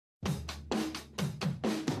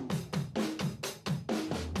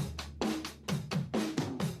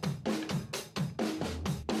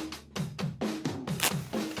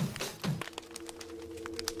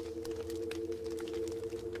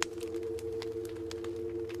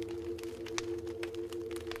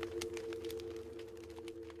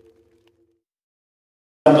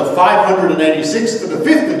Number 586 for the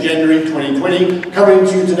 5th of January 2020, coming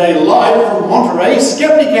to you today live from Monterey,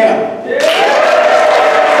 SkeptiCamp.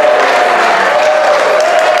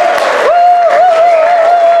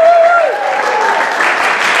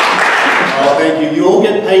 Oh, thank you. You all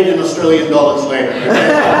get paid in Australian dollars later.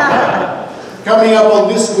 Coming up on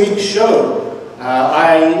this week's show,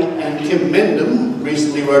 I and Tim Mendham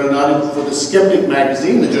recently wrote an article for the Skeptic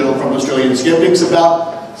magazine, the journal from Australian skeptics,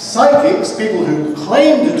 about psychics, people who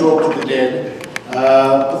claim to talk to the dead,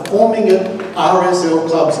 performing at RSL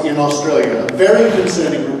clubs in Australia. A very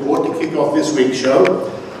concerning report to kick off this week's show.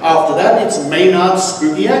 After that, it's Maynard's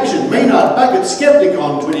spooky action. Maynard, back at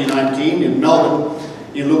SkeptiCon 2019 in Melbourne,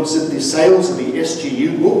 he looks at the sales of the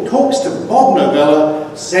SGU book, talks to Bob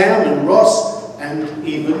Novella, Sam and Ross, and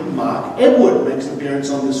even Mark Edward makes an appearance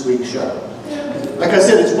on this week's show. Like I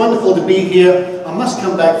said, it's wonderful to be here. I must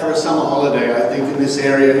come back for a summer holiday, I think, in this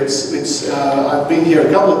area. I've been here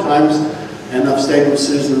a couple of times, and I've stayed with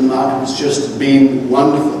Susan and Mark. It's just been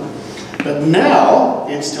wonderful. But now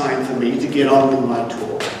it's time for me to get on with my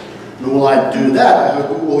talk. And while I do that, I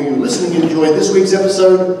hope all you listening enjoy this week's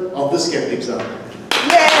episode of The Skeptic Zone.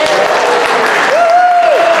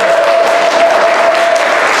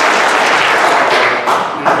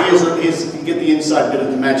 You get the inside bit of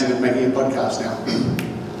the magic of making a podcast now.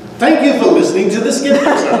 Thank you for listening to The Skeptic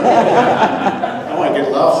Zone. I might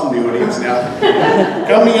get laughs from the audience now.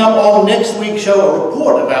 Coming up on next week's show, a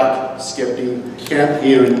report about SkeptiCamp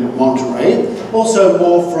here in Monterey. Also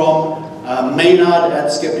more from Maynard at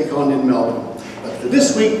SkeptiCon in Melbourne. But for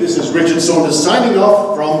this week, this is Richard Saunders signing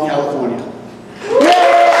off from California.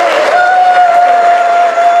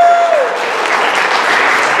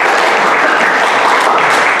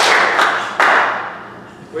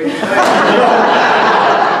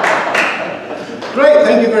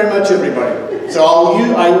 Everybody. So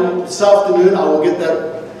this afternoon I will get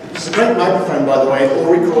that. It's a great microphone, by the way. It all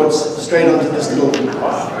records straight onto this little.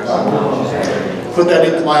 Put that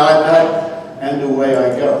into my iPad, and away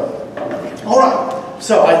I go. All right.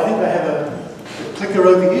 So I think I have a clicker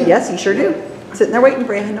over here. Yes, you sure do. Sitting there waiting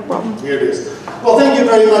for you. No problem. Here it is. Well, thank you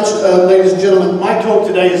very much, ladies and gentlemen. My talk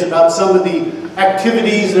today is about some of the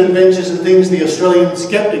activities and adventures and things the Australian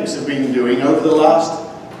skeptics have been doing over the last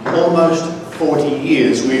almost 40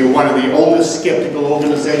 years. We are one of the oldest skeptical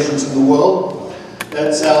organizations in the world.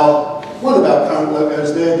 That's one of our current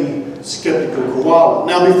logos there, the Skeptical Koala.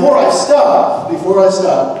 Now, before I start,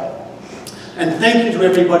 and thank you to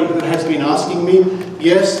everybody who has been asking me,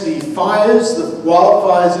 yes, the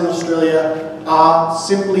wildfires in Australia are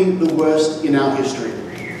simply the worst in our history.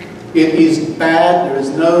 It is bad. There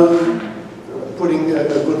is no putting a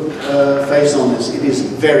good face on this. It is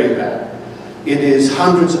very bad. It is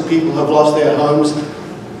hundreds of people have lost their homes,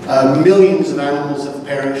 millions of animals have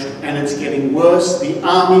perished, and it's getting worse. The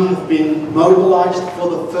army have been mobilized for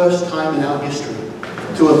the first time in our history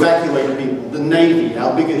to evacuate people. The Navy,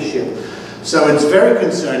 our biggest ship. So it's very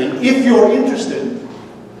concerning. If you're interested,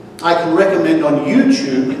 I can recommend on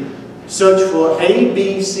YouTube, search for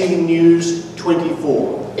ABC News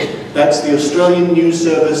 24. That's the Australian news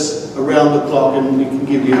service around the clock, and it can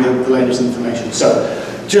give you the latest information. So,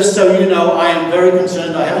 just so you know, I am very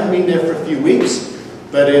concerned. I haven't been there for a few weeks,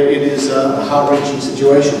 but it is a heart-wrenching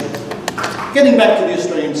situation. Getting back to the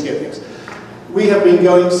Australian skeptics. We have been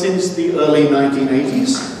going since the early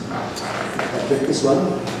 1980s. I'll take this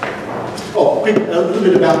one. Oh, a little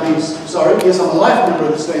bit about these. Sorry, yes, I'm a life member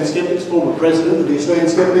of the Australian Skeptics, former president of the Australian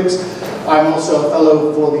Skeptics. I'm also a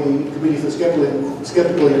fellow for the Committee for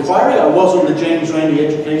Skeptical Inquiry. I was on the James Randi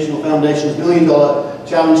Educational Foundation's $1 Million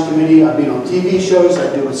Challenge Committee. I've been on TV shows.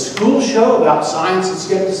 I do a school show about science and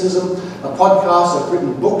skepticism, a podcast. I've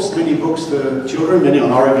written books, many books for children, many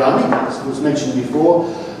on origami, as was mentioned before.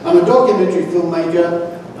 I'm a documentary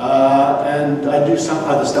filmmaker, and I do some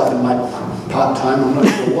other stuff in my part-time. I'm not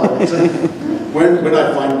sure what. When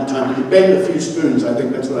I find the time to bend a few spoons, I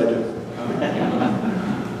think that's what I do.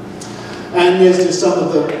 And there's just some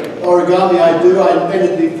of the origami I do. I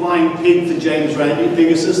invented the flying pig for James Randi,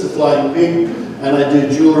 Pegasus, the flying pig, and I do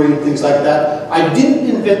jewelry and things like that. I didn't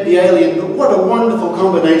invent the alien, but what a wonderful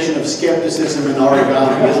combination of skepticism and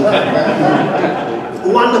origami, isn't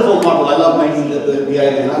it? Wonderful model. I love making the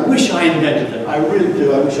alien. I wish I invented it. I really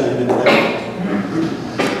do. I wish I invented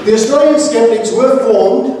that. The Australian Skeptics were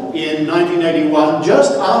formed in 1981,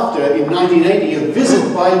 just after, in 1980, a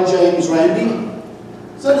visit by James Randi.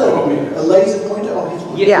 Is that a laser pointer on his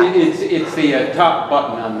one? Yeah, it's the top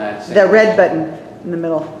button on that. The red button in the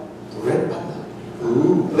middle. The red button.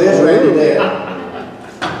 Ooh, there's Randy there.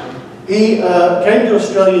 He came to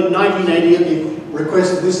Australia in 1980 at the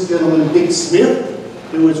request of this gentleman, Dick Smith,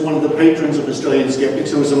 who was one of the patrons of Australian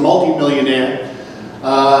Skeptics, who was a multi-millionaire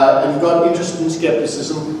and got interested in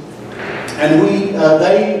skepticism. And way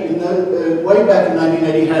back in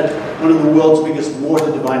 1980, had one of the world's biggest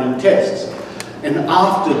water divining tests. And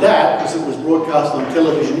after that, because it was broadcast on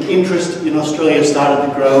television, interest in Australia started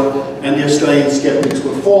to grow, and the Australian Skeptics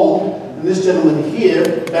were formed. And this gentleman here,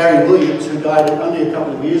 Barry Williams, who died only a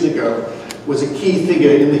couple of years ago, was a key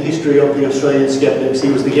figure in the history of the Australian Skeptics. He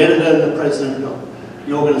was the editor and the president of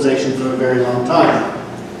the organisation for a very long time.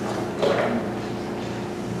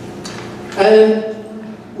 And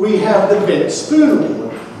we have the Bent Spoon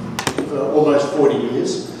Award for almost 40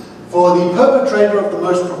 years for the perpetrator of the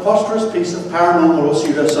most preposterous piece of paranormal or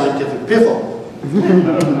pseudoscientific piffle.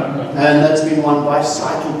 And that's been won by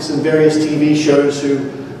psychics and various TV shows who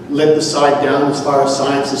led the side down as far as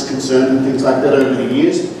science is concerned and things like that over the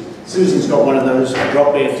years. Susan's got one of those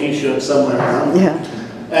drop bear t-shirts somewhere around. Yeah.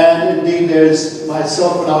 And indeed there's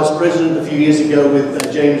myself when I was president a few years ago with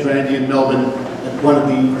James Randi in Melbourne at one of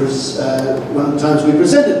the times we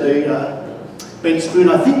presented the Bent Spoon.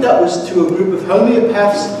 I think that was to a group of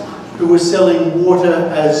homeopaths who were selling water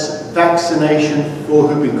as vaccination for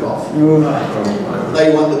whooping cough.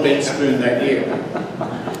 They won the Bent Spoon that year.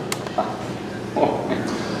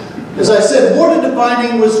 As I said, water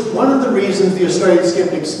divining was one of the reasons the Australian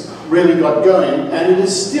Skeptics really got going, and it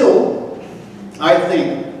is still, I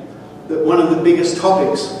think, that one of the biggest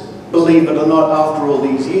topics, believe it or not, after all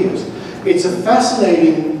these years. It's a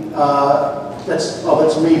fascinating, that's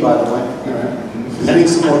me by the way, I need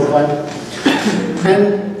some more time.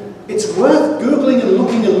 And it's worth Googling and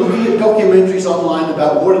looking at documentaries online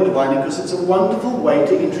about water divining because it's a wonderful way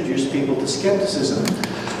to introduce people to skepticism.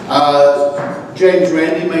 James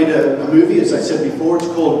Randi made a movie, as I said before. It's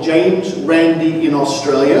called James Randi in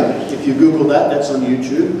Australia. If you Google that, that's on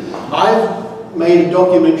YouTube. I've made a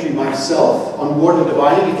documentary myself on water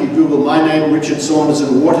divining. If you Google my name, Richard Saunders,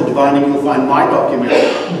 and water divining, you'll find my documentary.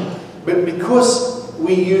 But because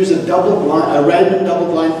we use a random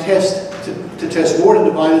double-blind test to test water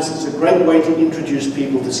diviners, it's a great way to introduce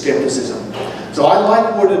people to skepticism. So I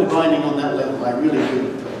like water divining on that level, I really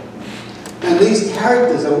do. And these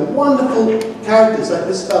characters are wonderful characters, like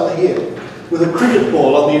this fella here, with a cricket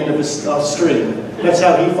ball on the end of a string. That's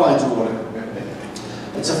how he finds water.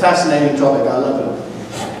 It's a fascinating topic, I love it.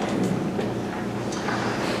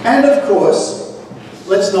 And of course,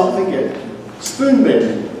 let's not forget spoon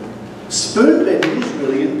bending. Spoon bending is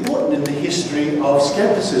really important in the history of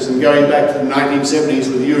skepticism, going back to the 1970s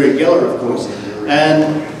with Uri Geller, of course.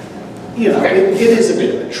 And, you know, it is a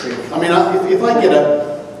bit of a trick. I mean, if I get an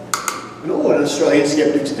Australian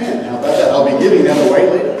Skeptic's pen, how about that? I'll be giving that away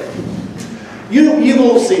later. You've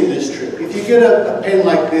all seen this trick. If you get a pen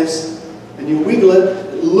like this and you wiggle it,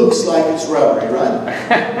 it looks like it's rubbery, right?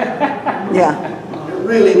 Yeah. It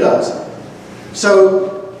really does.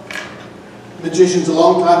 So, magicians a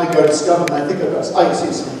long time ago discovered, and I think I can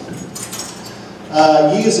see some,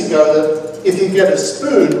 years ago, that if you get a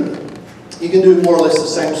spoon, you can do more or less the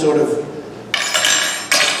same sort of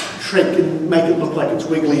trick and make it look like it's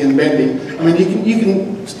wiggly and bendy. I mean, you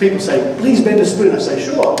can people say, please bend a spoon. I say,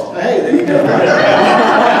 sure. Hey, there you go.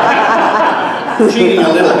 Cheating a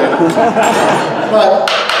little bit. But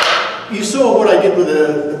you saw what I did with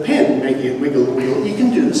the pen, making it wiggle and wiggle. You can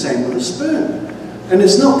do the same with a spoon. And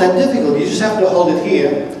it's not that difficult. You just have to hold it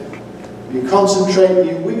here. You concentrate,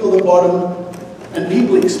 you wiggle the bottom, and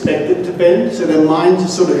people expect it to bend, so their minds are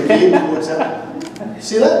sort of geared towards that.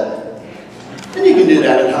 See that? And you can do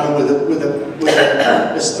that at home with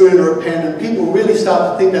a spoon or a pen, and people really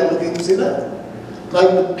start to think that looking. See that? Like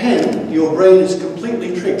the pen, your brain is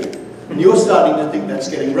completely tricked, and you're starting to think that's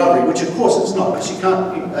getting rubbery, which of course it's not, because you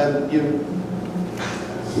can't.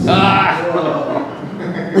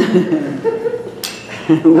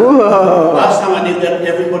 Whoa. Last time I did that,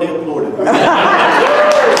 everybody applauded.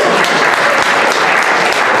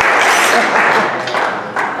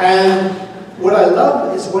 And what I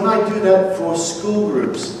love is when I do that for school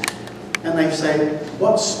groups, and they say,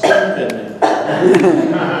 what's spoon bending?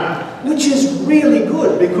 Which is really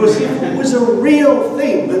good, because if it was a real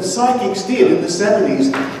thing that psychics did in the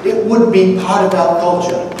 70s, it would be part of our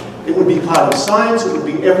culture. It would be part of science, it would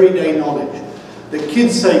be everyday knowledge. The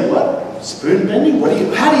kids say, what? Spoon bending?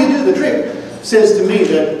 How do you do the trick? Says to me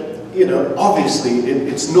that, you know, obviously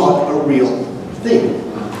it's not a real thing.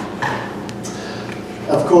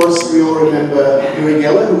 Of course, we all remember Uri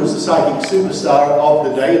Geller, who was the psychic superstar of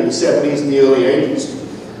the day in the 70s and the early 80s.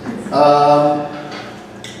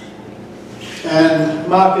 And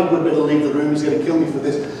Mark Edward better leave the room, he's going to kill me for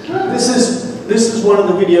this. This is one of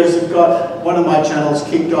the videos that got one of my channels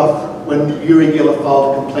kicked off when Uri Geller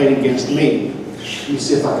filed a complaint against me. me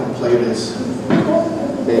see if I can play this.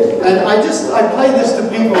 And I play this to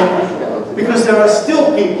people because there are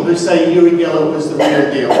still people who say Uri Geller was the real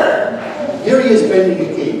deal. Here he is bending a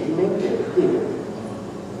key.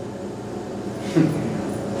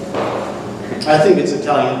 I think it's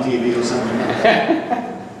Italian TV or something like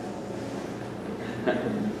that.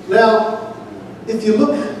 Now, if you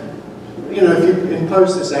look, if you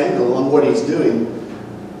impose this angle on what he's doing,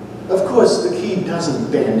 of course the key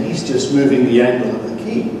doesn't bend, he's just moving the angle of the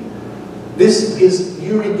key. This is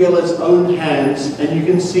Uri Geller's own hands, and you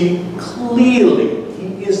can see clearly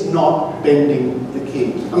he is not bending the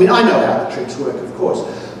key. I mean, I know how the tricks work, of course,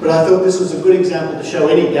 but I thought this was a good example to show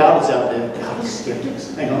any doubters out there. Doubters,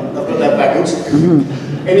 skeptics? Hang on, I've got that backwards.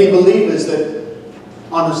 Any believers that,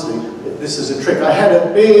 honestly, this is a trick. I had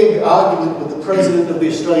a big argument with the president of the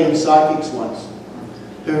Australian Psychics once,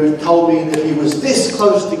 who told me that he was this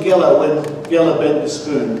close to Geller when Geller bent the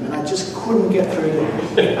spoon, and I just couldn't get through to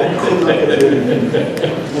him. I could not get through to him.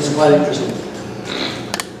 It was quite interesting.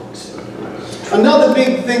 Another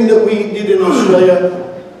big thing that we did in Australia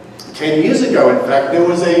 10 years ago, in fact, there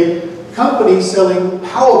was a company selling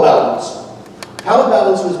power balance. Power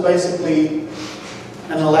balance was basically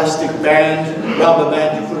an elastic band, rubber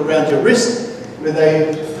band you put around your wrist with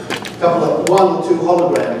a couple of 1 or 2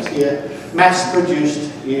 holograms here, mass-produced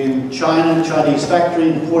in China, Chinese factory,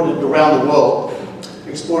 imported around the world,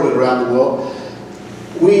 exported around the world.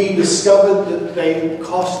 We discovered that they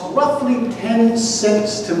cost roughly 10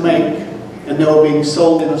 cents to make, and they were being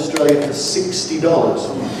sold in Australia for $60.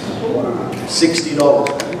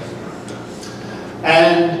 $60.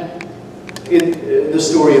 And the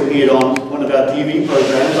story appeared on one of our TV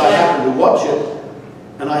programs. I happened to watch it,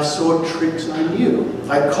 and I saw tricks I knew.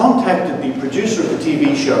 I contacted the producer of the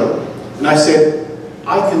TV show, and I said,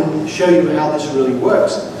 I can show you how this really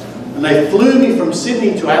works. And they flew me from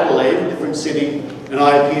Sydney to Adelaide, a different city, and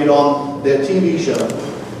I appeared on their TV show.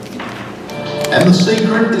 And the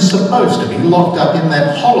secret is supposed to be locked up in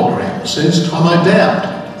that hologram, says Tom O'Dowd,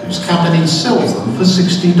 whose company sells them for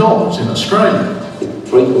 $60 in Australia. The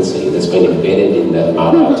frequency that's been embedded in the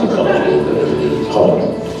mobile technology in the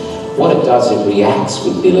hologram, what it does, it reacts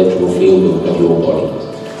with the electrical field of your body.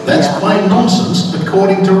 That's plain nonsense,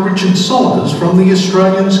 according to Richard Saunders from the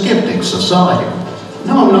Australian Skeptics Society.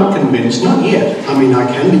 No, I'm not convinced, not yet. I mean, I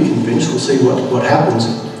can be convinced, we'll see what happens.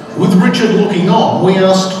 With Richard looking on, we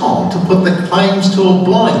asked Tom to put the claims to a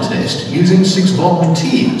blind test using 6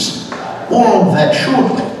 volunteers. More on that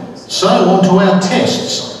shortly. So on to our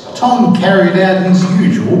tests. Tom carried out his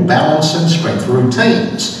usual balance and strength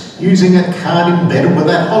routines, using a card embedded with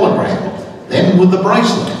that hologram, then with the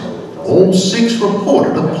bracelet. All 6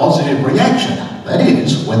 reported a positive reaction, that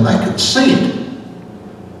is, when they could see it.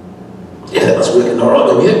 Yeah, that was working all right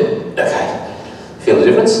on you. Okay. Feel the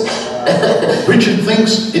difference? Richard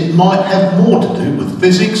thinks it might have more to do with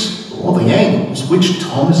physics or the angles which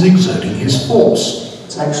Tom is exerting his force.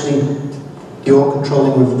 It's actually you're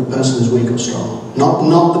controlling whether the person is weak or strong, not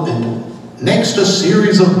the pendulum. Next, a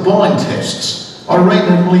series of blind tests. I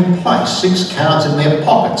randomly placed 6 cards in their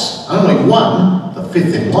pockets. Only one, the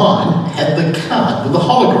 5th in line, had the card with the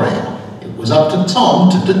hologram. It was up to Tom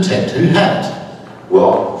to detect who had it.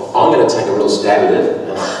 Well, I'm going to take a real stab at it.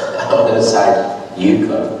 I'm going to say, you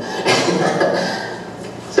got it.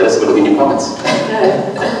 So let's have a look in your pockets.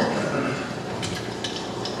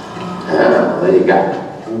 There you go.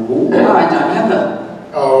 No, I don't have it.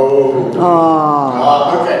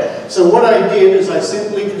 Okay. So what I did is I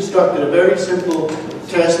simply constructed a very simple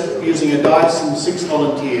test using a dice and 6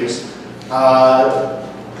 volunteers.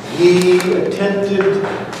 He attempted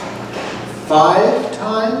 5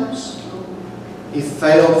 times. He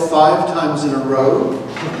failed 5 times in a row.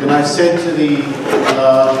 And I said to the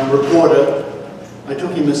reporter, I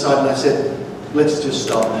took him aside and I said, let's just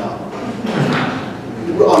stop now.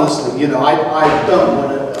 Honestly, I don't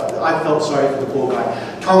want to, I felt sorry for the poor guy.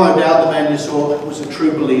 Tom O'Dowd, the man you saw, was a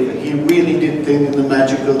true believer. He really did think in the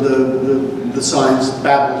magic of the science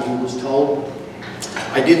babble he was told.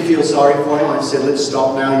 I did feel sorry for him. I said, let's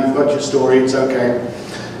stop now. You've got your story. It's okay.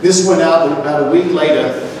 This went out about a week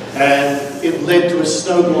later, and it led to a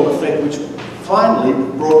snowball effect, which finally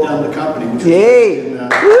brought down the company. Which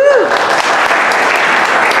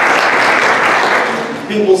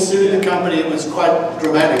people sued the company. It was quite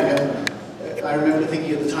dramatic, and I remember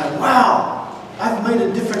thinking at the time, wow, I've made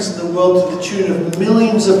a difference in the world to the tune of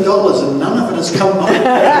millions of dollars, and none of it has come my way.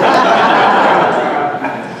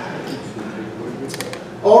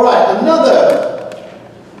 All right, another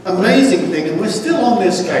amazing thing, and we're still on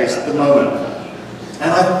this case at the moment,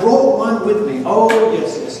 and I've brought one with me. Oh,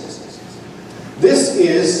 yes. This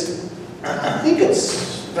is, I think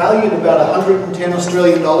it's valued about 110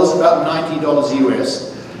 Australian dollars, about $90 US.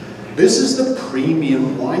 This is the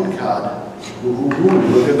premium wine card. Ooh,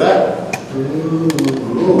 look at that.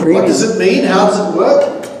 Ooh, what does it mean? How does it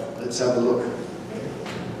work? Let's have a look.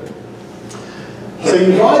 So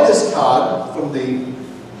you buy this card from the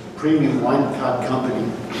premium wine card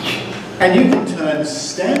company, and you can turn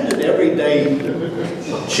standard everyday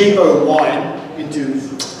cheapo wine into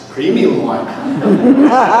premium wine.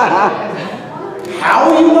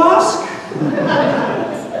 How, you ask?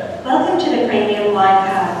 Welcome to the Premium Wine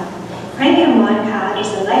Card. Premium Wine Card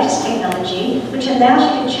is the latest technology which allows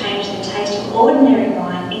you to change the taste of ordinary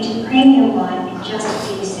wine into premium wine in just a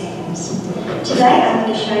few seconds. Today I'm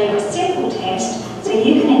going to show you a simple test so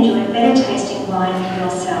you can enjoy better tasting wine for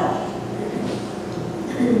yourself.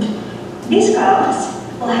 This glass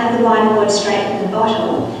will have the wine poured straight from the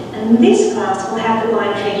bottle, and this glass will have the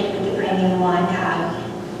wine treated with the Premium Wine Card.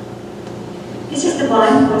 This is the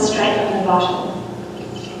wine poured straight from the bottle.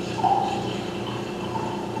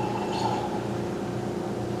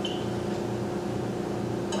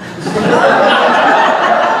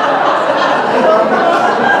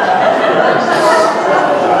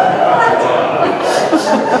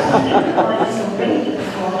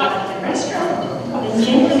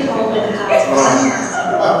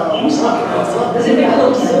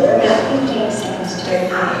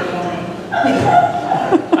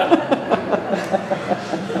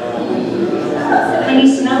 When you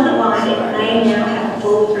smell the wine, it may now have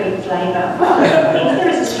full fruit flavour. If there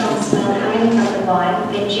is a strong smell coming from the wine,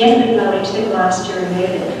 then gently blow into the glass to remove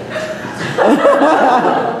it.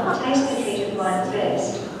 Taste the treated wine first.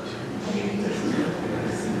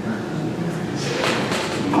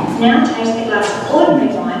 Now taste the glass of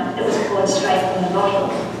ordinary wine that was poured straight from the bottle.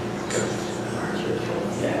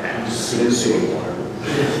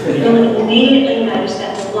 You'll immediately notice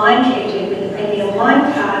that the wine treated with the Premium Wine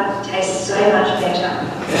Card tastes so much better.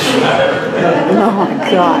 Oh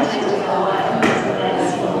my God.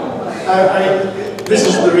 This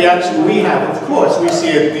is the reaction we have. Of course, we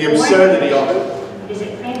see the absurdity of it. Is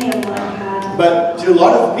it Premium Wine Card? But to a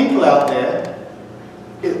lot of people out there,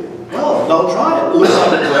 well, they'll try it. It looks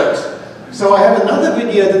like it works. So I have another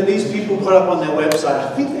video that these people put up on their website. I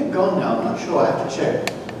think they're gone now. I'm not sure. I have to check.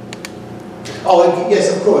 Oh,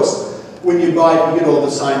 yes, of course. When you buy it, you get all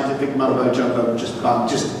the scientific mumbo jumbo, just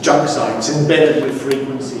junk science embedded with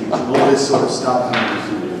frequencies and all this sort of stuff.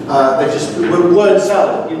 They just word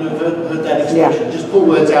salad. You know, heard that expression? Yeah. Just pull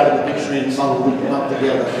words out of the dictionary and bundle them up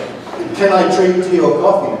together. Can I treat tea or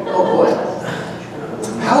coffee? Oh boy.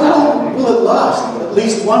 How long will it last? At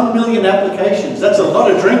least 1 million applications. That's a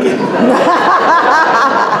lot of drinking.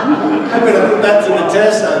 I'm going to put that to the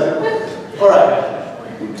test. All right.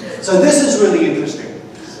 So this is really interesting.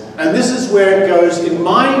 And this is where it goes, in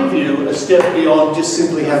my view, a step beyond just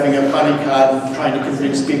simply having a funny card and trying to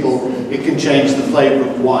convince people it can change the flavour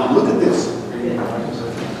of wine. Look at this.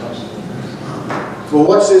 Well,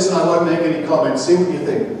 watch this and I won't make any comments. See what you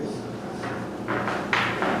think.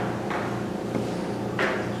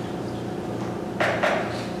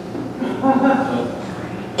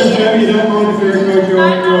 Jamie, you don't mind if we record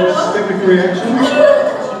your skeptical reaction?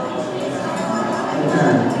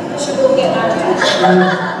 Okay. Should we get our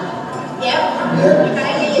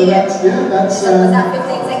So that's, was that 15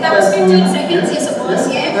 seconds? That was 15 seconds, yes it was,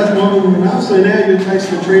 yeah. That's more than enough. So now you taste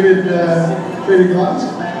the treated glass.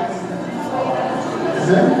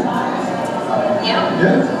 Okay?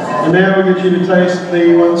 Yeah. And now we'll get you to taste the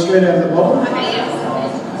one straight out of the bottle. Okay, yeah.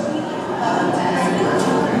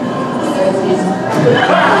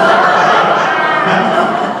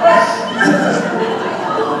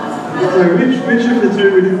 So which of the two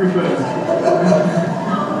would you prefer?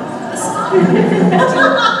 So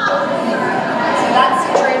that's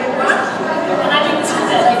the treated one. And I drink this one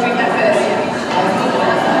first. I drink that first.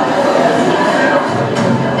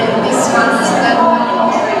 Then this one's the one.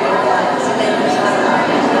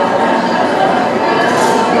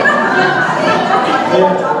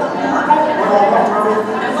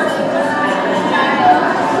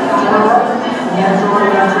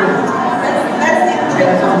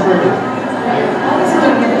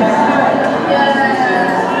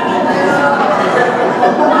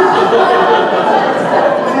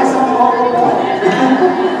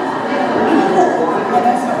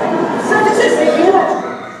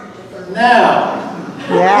 Now,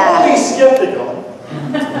 don't be skeptical.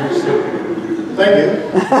 Thank you.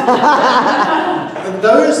 But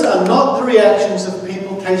those are not the reactions of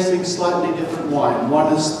people tasting slightly different wine.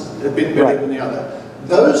 One is a bit better than the other.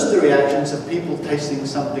 Those are the reactions of people tasting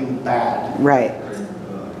something bad. Right.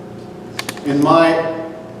 In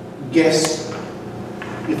my guess,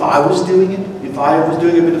 if I was doing it, if I was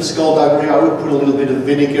doing a bit of skullduggery, I would put a little bit of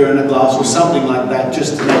vinegar in a glass or something like that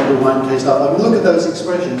just to make the wine taste up. I mean, look at those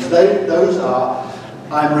expressions. Those are,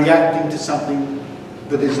 I'm reacting to something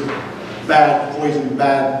that is bad, poison,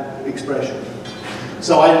 bad expression.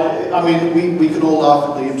 So I mean, we can all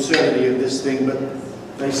laugh at the absurdity of this thing, but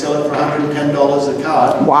they sell it for $110 a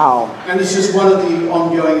card. Wow. And it's just one of the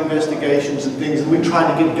ongoing investigations and things, and we try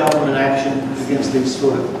to get government action against these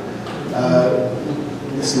sort of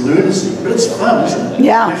this lunacy. But it's fun, isn't it?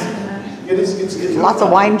 Yeah. It is. It's Lots of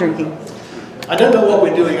wine drinking. I don't know what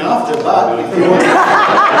we're doing after, but if you want.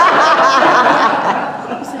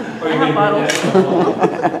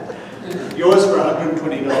 Yours for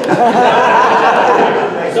 $120.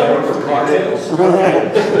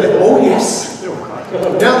 Oh yes.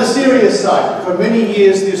 Now the serious side. For many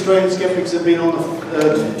years, the Australian skeptics have been on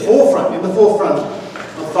the forefront of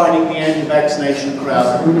fighting the anti-vaccination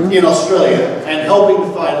crowd in Australia and helping to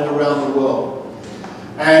fight it around the world.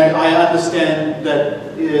 And I understand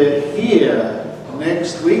that here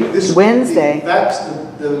next week, this Wednesday,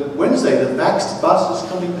 the Wednesday, the Vaxxed bus is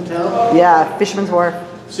coming to town. Yeah, Fisherman's Wharf.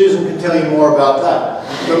 Susan can tell you more about that.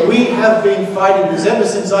 But we have been fighting this ever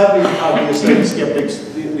since I've been part of the Australian Skeptics,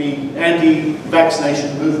 the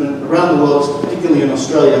anti-vaccination movement around the world, particularly in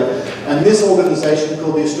Australia. And this organisation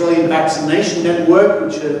called the Australian Vaccination Network,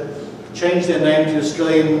 which changed their name to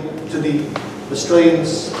the Australian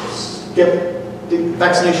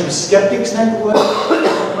Vaccination Skeptics Network,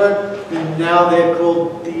 and now they're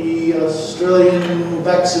called the Australian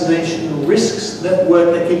Vaccination Risks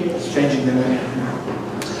Network. They keep changing their name.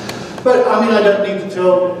 But I mean, I don't need to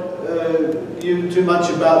tell you too much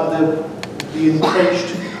about the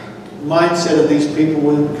entrenched mindset of these people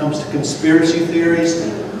when it comes to conspiracy theories.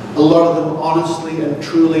 A lot of them honestly and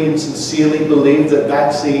truly and sincerely believe that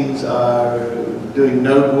vaccines are doing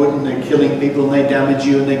no good and they're killing people and they damage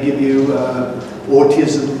you and they give you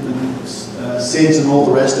autism and SIDS and all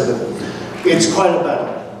the rest of it. It's quite a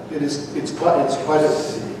battle. It's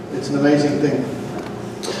an amazing thing.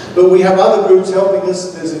 But we have other groups helping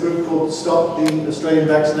us. There's a group called Stop the Australian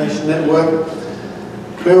Vaccination Network.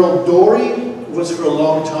 Beryl Dorey was for a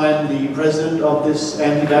long time the president of this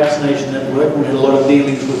anti-vaccination network. We had a lot of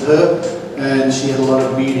dealings with her and she had a lot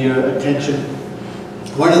of media attention.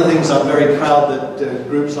 One of the things I'm very proud that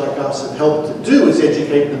groups like us have helped to do is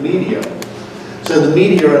educate the media. So the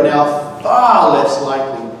media are now far less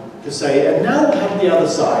likely to say, and now we'll have the other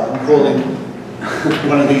side and call in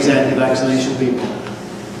one of these anti-vaccination people.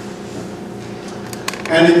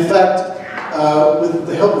 And in fact, with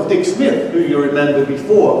the help of Dick Smith, who you remember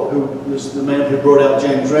before, who was the man who brought out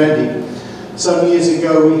James Randi, some years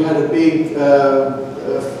ago we had a big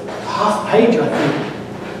half page, I think,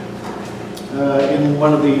 in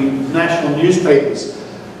one of the national newspapers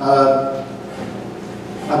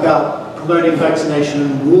about promoting vaccination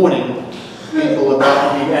and warning people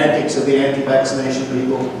about the antics of the anti-vaccination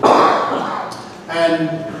people. And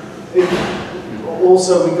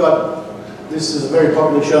also we got, this is a very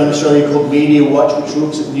popular show in Australia called Media Watch, which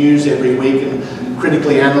looks at news every week and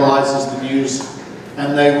critically analyses the news.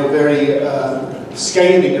 And they were very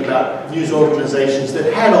scathing about news organisations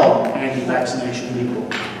that had on anti-vaccination people,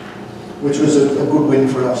 which was a good win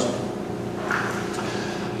for us.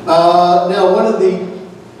 Now, one of the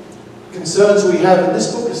concerns we have, and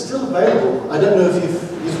this book is still available. I don't know if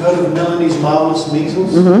you've heard of Melanie's Marvelous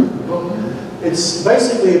Measles. It's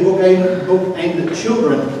basically a book aimed at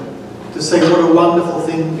children to say what a wonderful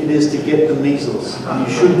thing it is to get the measles. And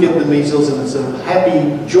you should get the measles, and it's a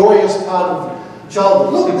happy, joyous part of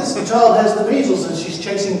childhood. Look, this child has the measles and she's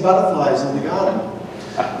chasing butterflies in the garden.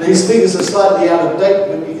 These figures are slightly out of date,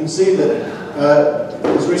 but you can see that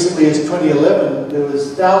as recently as 2011, there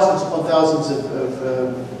was thousands upon thousands of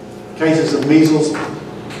cases of measles,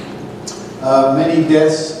 many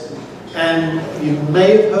deaths, and you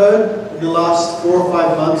may have heard in the last 4 or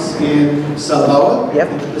 5 months in Samoa,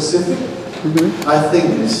 in the Pacific, I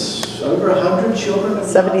think it's over 100 children.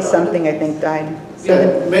 70-something, I think, died.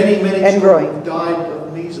 Yeah, many and children died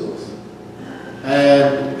of measles.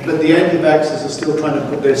 But the anti-vaxxers are still trying to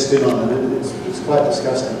put their spin on it. It's quite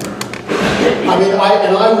disgusting. I mean,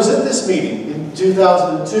 I was at this meeting in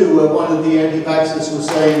 2002 where one of the anti-vaxxers was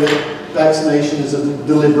saying that vaccination is a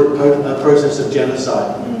deliberate process of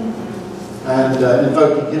genocide. And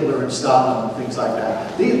invoking Hitler and Stalin and things like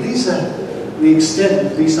that. These are the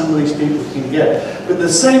extent that some of these people can get. But the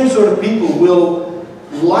same sort of people will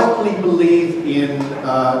likely believe in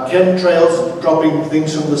chemtrails dropping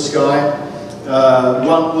things from the sky,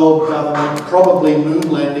 one world government, probably moon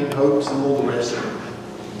landing hoax and all the rest of it.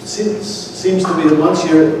 seems to be that once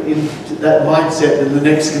you're in that mindset, then the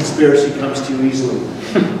next conspiracy comes to you easily.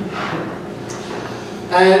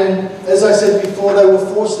 And as I said before, they were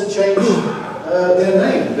forced to change their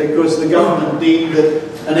name because the government deemed that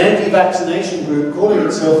an anti-vaccination group calling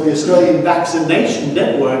itself the Australian Vaccination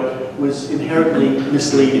Network was inherently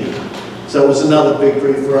misleading. So it was another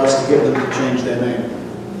victory for us to get them to change their name.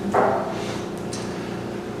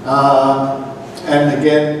 And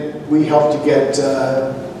again, we helped to get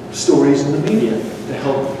stories in the media to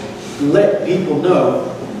help let people know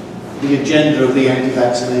the agenda of the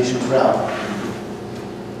anti-vaccination crowd.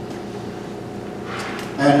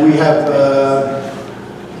 And we have a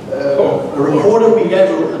reporter we gave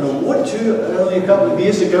an award to only a couple of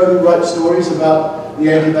years ago who wrote stories about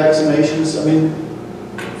the anti-vaccinations. I mean,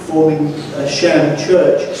 forming a sham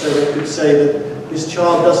church so they could say that this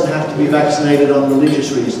child doesn't have to be vaccinated on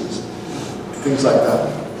religious reasons. Things like that.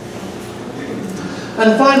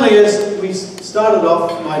 And finally, as we started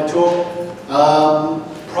off my talk,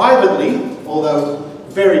 privately, although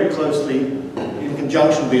very closely in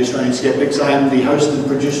conjunction with the Australian Skeptics, I am the host and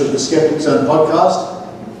producer of the Skeptic Zone podcast.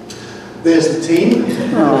 There's the team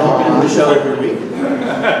on the show every week.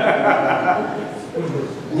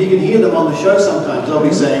 And you can hear them on the show sometimes. I'll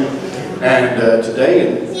be saying, and today,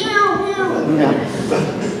 and yeah,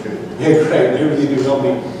 great, everything you do help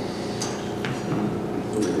me.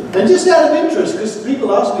 And just out of interest, because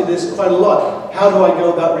people ask me this quite a lot, how do I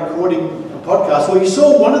go about recording a podcast? Well, you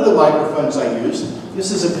saw one of the microphones I used.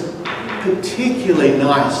 This is a particularly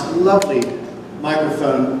nice, lovely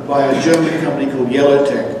microphone by a German company called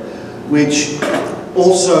Yellowtech, which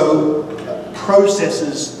also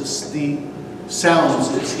processes the sounds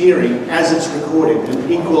it's hearing as it's recording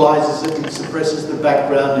and equalizes it and suppresses the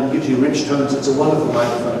background and gives you rich tones. It's a wonderful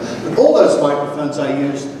microphone. But all those microphones I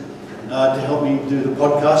used to help me do the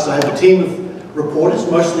podcast. I have a team of reporters,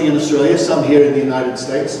 mostly in Australia, some here in the United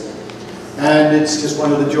States. And it's just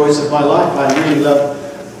one of the joys of my life. I really love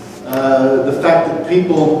the fact that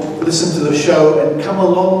people listen to the show and come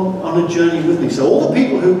along on a journey with me. So all the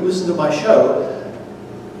people who listen to my show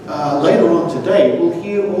later on today will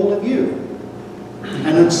hear all of you.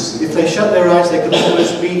 And if they shut their eyes, they can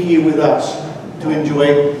almost be here with us to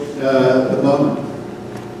enjoy the moment.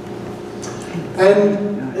 And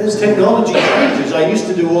as technology changes, I used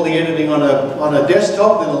to do all the editing on a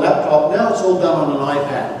desktop, then a laptop. Now it's all done on an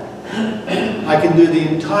iPad. I can do the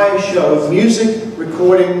entire show, music,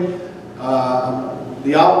 recording,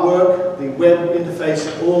 the artwork, the web interface,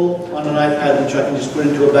 all on an iPad, which I can just put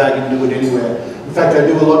into a bag and do it anywhere. In fact, I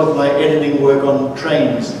do a lot of my editing work on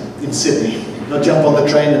trains in Sydney. I jump on the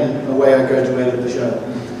train and away I go to edit the show.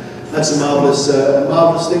 That's a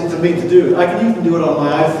marvelous thing for me to do. I can even do it on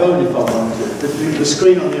my iPhone if I want to. The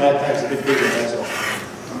screen on the iPad's a bit bigger, that's all.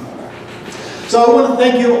 So I want to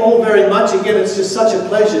thank you all very much. Again, it's just such a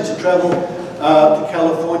pleasure to travel to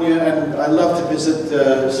California, and I love to visit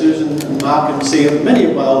Susan and Mark and see many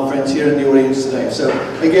of my old friends here in the audience today. So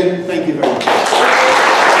again, thank you very much.